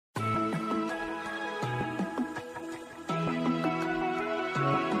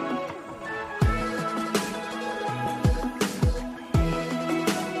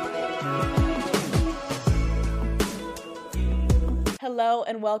Hello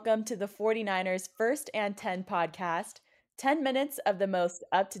and welcome to the 49ers First and 10 podcast. 10 minutes of the most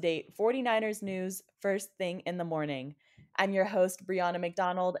up-to-date 49ers news first thing in the morning. I'm your host, Brianna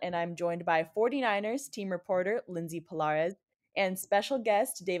McDonald, and I'm joined by 49ers team reporter Lindsay Polares and special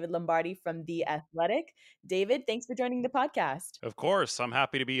guest David Lombardi from The Athletic. David, thanks for joining the podcast. Of course. I'm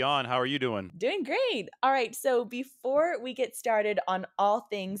happy to be on. How are you doing? Doing great. All right. So before we get started on all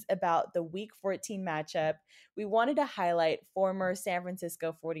things about the Week 14 matchup, we wanted to highlight former San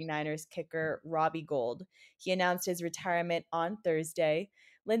Francisco 49ers kicker Robbie Gould. He announced his retirement on Thursday.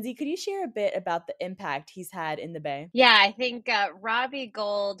 Lindsay, could you share a bit about the impact he's had in the Bay? Yeah, I think Robbie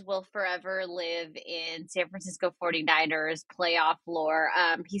Gould will forever live in San Francisco 49ers playoff lore.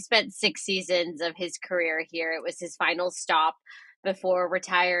 He spent 6 seasons of his career here. It was his final stop before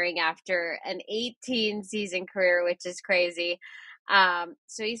retiring after an 18-season career, which is crazy.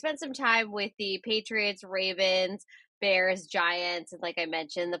 So he spent some time with the Patriots, Ravens, Bears, Giants, and like I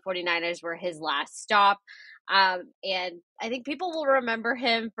mentioned, the 49ers were his last stop. And I think people will remember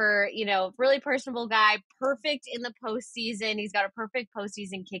him for, really personable guy, perfect in the postseason. He's got a perfect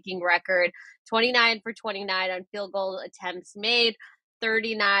postseason kicking record, 29 for 29 on field goal attempts made,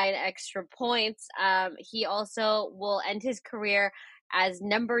 39 extra points. He also will end his career as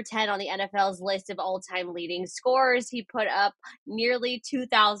number 10 on the NFL's list of all-time leading scorers. He put up nearly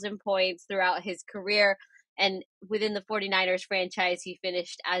 2,000 points throughout his career. And within the 49ers franchise, he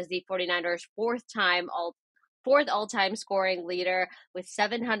finished as the 49ers fourth all-time scoring leader with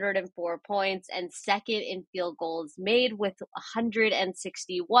 704 points and second in field goals made with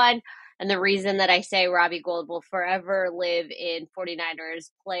 161. And the reason that I say Robbie Gould will forever live in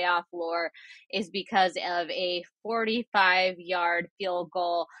 49ers playoff lore is because of a 45-yard field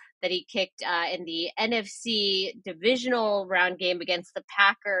goal that he kicked in the NFC divisional round game against the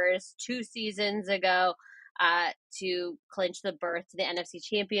Packers 2 seasons ago. To clinch the berth to the NFC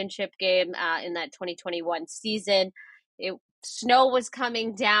Championship game in that 2021 season. Snow was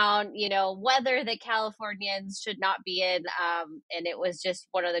coming down, weather that Californians should not be in, and it was just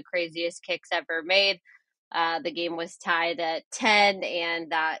one of the craziest kicks ever made. The game was tied at 10,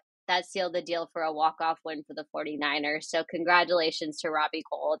 and that sealed the deal for a walk-off win for the 49ers. So congratulations to Robbie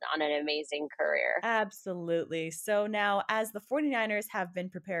Gould on an amazing career. Absolutely. So now, as the 49ers have been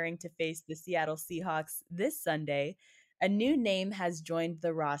preparing to face the Seattle Seahawks this Sunday, a new name has joined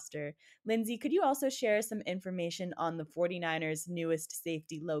the roster. Lindsay, could you also share some information on the 49ers' newest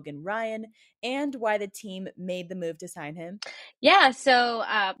safety, Logan Ryan, and why the team made the move to sign him? Yeah, so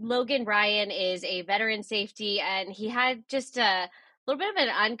Logan Ryan is a veteran safety, and he had just a little bit of an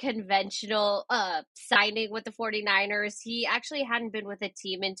unconventional signing with the 49ers. He actually hadn't been with a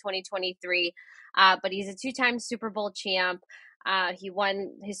team in 2023, but he's a 2-time Super Bowl champ. He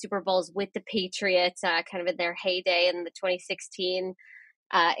won his Super Bowls with the Patriots, kind of in their heyday in the 2016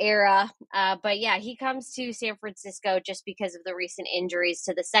 era. But yeah, he comes to San Francisco just because of the recent injuries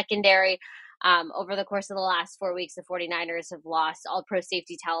to the secondary. Over the course of the last 4 weeks, the 49ers have lost all-pro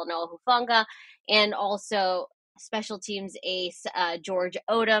safety Talanoa Hufanga and also special teams ace George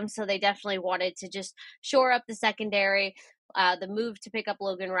Odom. So they definitely wanted to just shore up the secondary. The move to pick up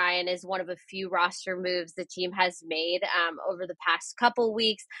Logan Ryan is one of a few roster moves the team has made over the past couple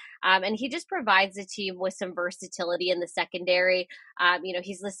weeks. And he just provides the team with some versatility in the secondary.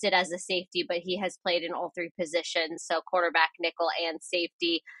 He's listed as a safety, but he has played in all 3 positions. So quarterback, nickel, and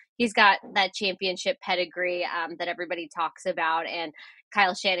safety. He's got that championship pedigree that everybody talks about. And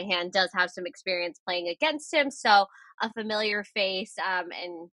Kyle Shanahan does have some experience playing against him. So a familiar face.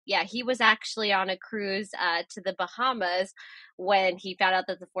 And yeah, he was actually on a cruise to the Bahamas when he found out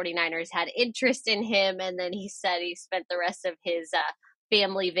that the 49ers had interest in him. And then he said he spent the rest of his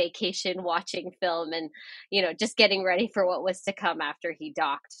family vacation watching film and, just getting ready for what was to come after he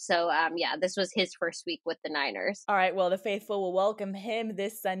docked. So, this was his first week with the Niners. All right, well, the faithful will welcome him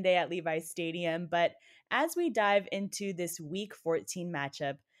this Sunday at Levi's Stadium. But as we dive into this Week 14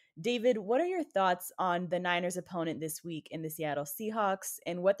 matchup, David, what are your thoughts on the Niners' opponent this week in the Seattle Seahawks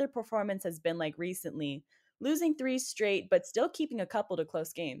and what their performance has been like recently? Losing 3 straight, but still keeping a couple to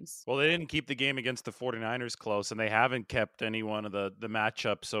close games. Well, they didn't keep the game against the 49ers close, and they haven't kept any one of the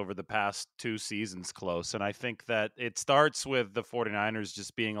matchups over the past 2 seasons close. And I think that it starts with the 49ers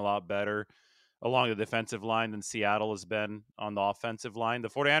just being a lot better along the defensive line than Seattle has been on the offensive line. The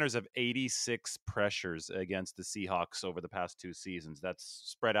 49ers have 86 pressures against the Seahawks over the past 2 seasons. That's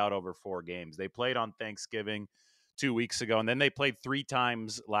spread out over 4 games. They played on Thanksgiving 2 weeks ago, and then they played 3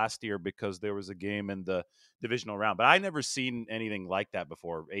 times last year because there was a game in the divisional round. But I never seen anything like that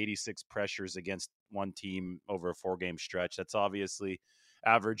before. 86 pressures against one team over a 4-game stretch. That's obviously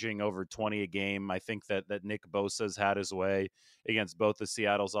averaging over 20 a game. I think that Nick Bosa's had his way against both of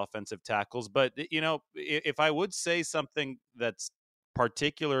Seattle's offensive tackles. But, if I would say something that's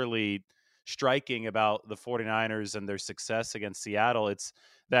particularly striking about the 49ers and their success against Seattle, it's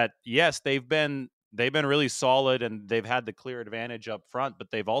that, yes, they've been really solid and they've had the clear advantage up front,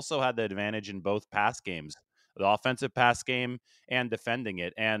 but they've also had the advantage in both pass games, the offensive pass game and defending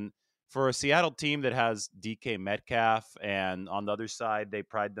it. And for a Seattle team that has DK Metcalf, and on the other side, they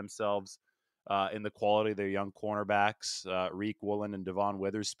pride themselves in the quality of their young cornerbacks, Reek Woolen and Devon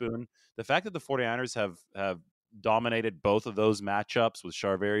Witherspoon. The fact that the 49ers have dominated both of those matchups with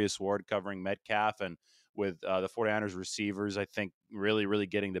Charvarius Ward covering Metcalf and with the 49ers receivers, I think really, really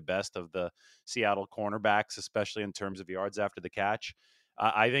getting the best of the Seattle cornerbacks, especially in terms of yards after the catch.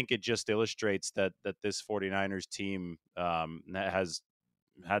 I think it just illustrates that this 49ers team has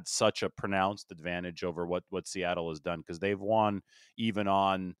had such a pronounced advantage over what Seattle has done, because they've won even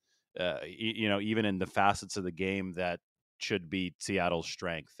on even in the facets of the game that should be Seattle's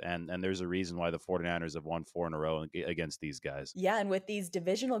strength, and there's a reason why the 49ers have won 4 in a row against these guys. Yeah, and with these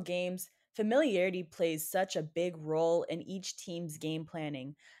divisional games, familiarity plays such a big role in each team's game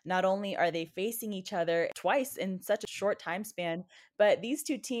planning. Not only are they facing each other twice in such a short time span, but these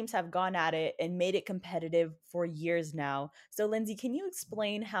two teams have gone at it and made it competitive for years now. So, Lindsay, can you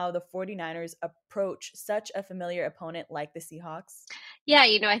explain how the 49ers approach such a familiar opponent like the Seahawks? Yeah,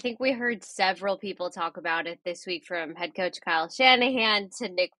 I think we heard several people talk about it this week, from head coach Kyle Shanahan to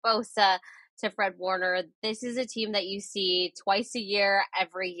Nick Bosa to Fred Warner. This is a team that you see twice a year,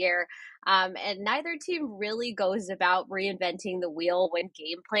 every year. And neither team really goes about reinventing the wheel when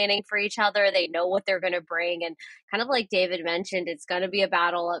game planning for each other. They know what they're going to bring. And kind of like David mentioned, it's going to be a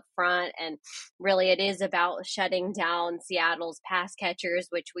battle up front. And really, it is about shutting down Seattle's pass catchers,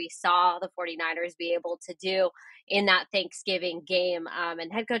 which we saw the 49ers be able to do in that Thanksgiving game.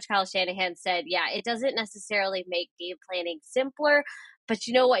 And head coach Kyle Shanahan said, yeah, it doesn't necessarily make game planning simpler, but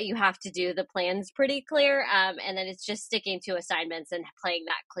you know what you have to do. The plan's pretty clear. And then it's just sticking to assignments and playing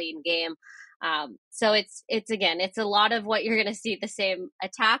that clean game. So it's a lot of what you're going to see, the same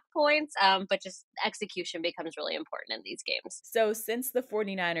attack points, but just execution becomes really important in these games. So, since the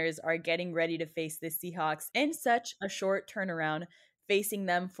 49ers are getting ready to face the Seahawks in such a short turnaround, facing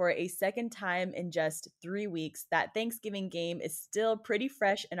them for a second time in just 3 weeks, that Thanksgiving game is still pretty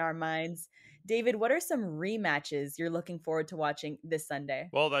fresh in our minds. David, what are some rematches you're looking forward to watching this Sunday?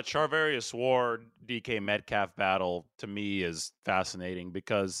 Well, that Charvarius Ward DK Metcalf battle to me is fascinating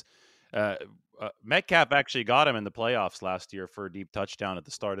because uh, Metcalf actually got him in the playoffs last year for a deep touchdown at the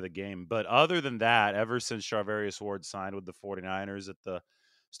start of the game. But other than that, ever since Charvarius Ward signed with the 49ers at the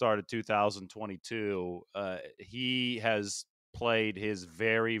start of 2022, he has played his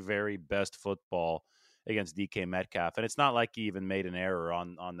very, very best football against DK Metcalf. And it's not like he even made an error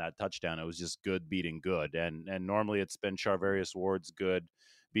on that touchdown. It was just good beating good. And normally it's been Charvarius Ward's good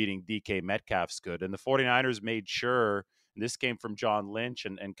beating DK Metcalf's good. And the 49ers made sure, and this came from John Lynch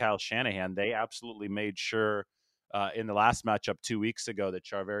and Kyle Shanahan, they absolutely made sure in the last matchup 2 weeks ago that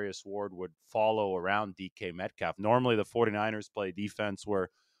Charvarius Ward would follow around DK Metcalf. Normally the 49ers play defense where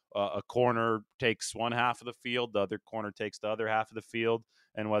a corner takes one half of the field, the other corner takes the other half of the field,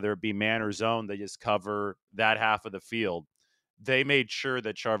 and whether it be man or zone, they just cover that half of the field. They made sure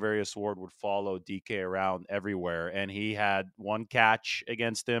that Charvarius Ward would follow DK around everywhere, and he had one catch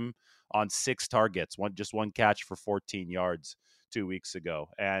against him on 6 targets, just one catch for 14 yards 2 weeks ago.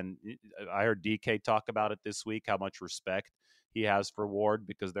 And I heard DK talk about it this week, how much respect he has for Ward,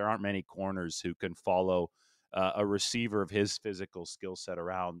 because there aren't many corners who can follow a receiver of his physical skill set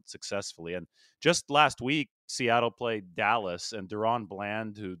around successfully. And just last week, Seattle played Dallas, and Deron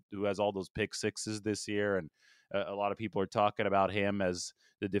Bland, who has all those pick sixes this year, and a lot of people are talking about him as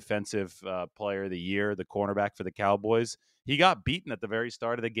the defensive player of the year, the cornerback for the Cowboys. He got beaten at the very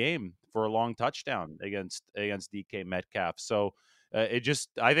start of the game for a long touchdown against DK Metcalf. So I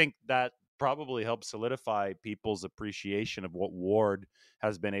think that probably helps solidify people's appreciation of what Ward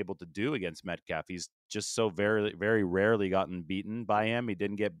has been able to do against Metcalf. He's just so very, very rarely gotten beaten by him. He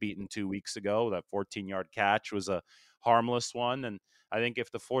didn't get beaten 2 weeks ago. That 14-yard catch was a harmless one. And I think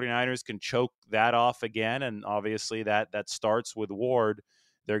if the 49ers can choke that off again, and obviously that starts with Ward,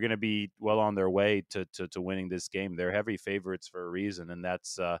 they're going to be well on their way to winning this game. They're heavy favorites for a reason, and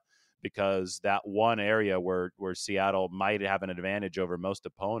that's because that one area where Seattle might have an advantage over most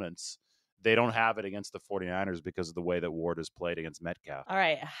opponents, they don't have it against the 49ers because of the way that Ward has played against Metcalf. All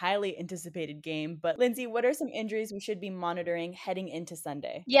right, a highly anticipated game. But Lindsay, what are some injuries we should be monitoring heading into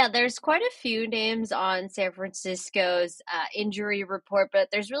Sunday? Yeah, there's quite a few names on San Francisco's injury report, but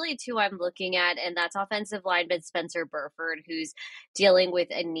there's really two I'm looking at, and that's offensive lineman Spencer Burford, who's dealing with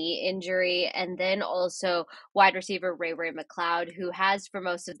a knee injury, and then also wide receiver Ray McLeod, who has for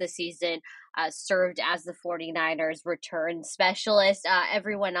most of the season served as the 49ers return specialist.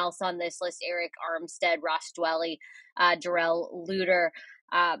 Everyone else on this list, Eric Armstead, Ross Dwelly, Darrell Luter,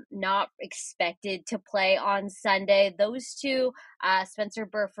 not expected to play on Sunday. Those two, Spencer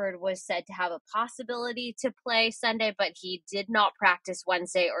Burford was said to have a possibility to play Sunday, but he did not practice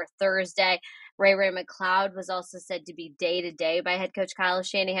Wednesday or Thursday. Ray McLeod was also said to be day-to-day by head coach Kyle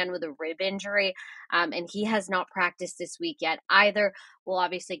Shanahan with a rib injury, and he has not practiced this week yet either. We'll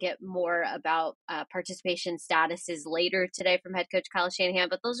obviously get more about participation statuses later today from head coach Kyle Shanahan,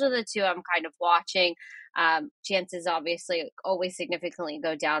 but those are the two I'm kind of watching. Chances obviously always significantly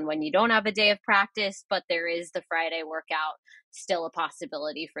go down when you don't have a day of practice, but there is the Friday workout still a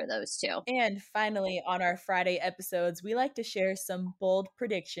possibility for those two. And finally, on our Friday episodes, we like to share some bold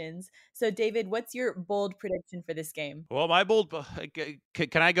predictions. So, David, what's your bold prediction for this game? Well, my bold,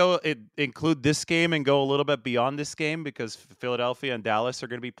 can I go include this game and go a little bit beyond this game, because Philadelphia and Dallas are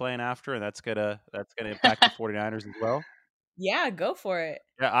going to be playing after, and that's gonna impact the 49ers as well. Yeah, go for it.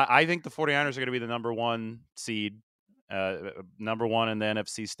 Yeah, I think the 49ers are going to be the number one seed, number one in the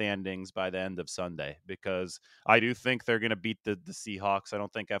NFC standings by the end of Sunday, because I do think they're going to beat the Seahawks. I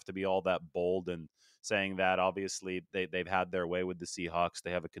don't think I have to be all that bold in saying that. Obviously, they've had their way with the Seahawks.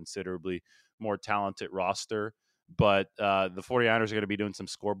 They have a considerably more talented roster. But the 49ers are going to be doing some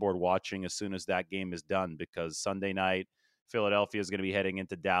scoreboard watching as soon as that game is done, because Sunday night, Philadelphia is going to be heading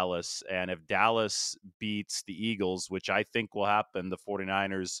into Dallas. And if Dallas beats the Eagles, which I think will happen, the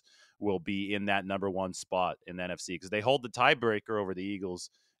 49ers will be in that number one spot in the NFC, because they hold the tiebreaker over the Eagles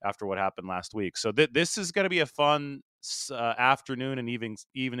after what happened last week. So this is going to be a fun afternoon and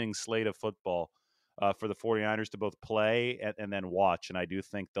evening slate of football for the 49ers to both play and then watch. And I do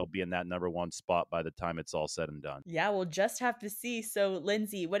think they'll be in that number one spot by the time it's all said and done. Yeah, we'll just have to see. So,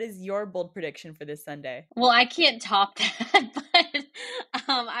 Lindsay, what is your bold prediction for this Sunday? Well, I can't top that, but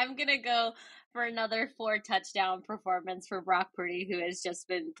I'm going to go for another 4-touchdown performance for Brock Purdy, who has just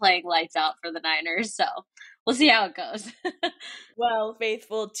been playing lights out for the Niners. So we'll see how it goes. Well,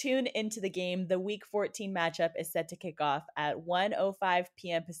 faithful, tune into the game. The Week 14 matchup is set to kick off at 1:05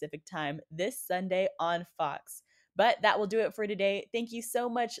 p.m. Pacific time this Sunday on Fox. But that will do it for today. Thank you so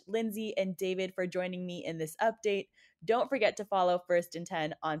much, Lindsay and David, for joining me in this update. Don't forget to follow First and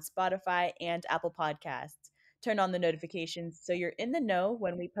 10 on Spotify and Apple Podcasts. Turn on the notifications so you're in the know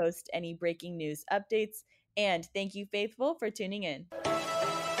when we post any breaking news updates. And thank you, Faithful, for tuning in.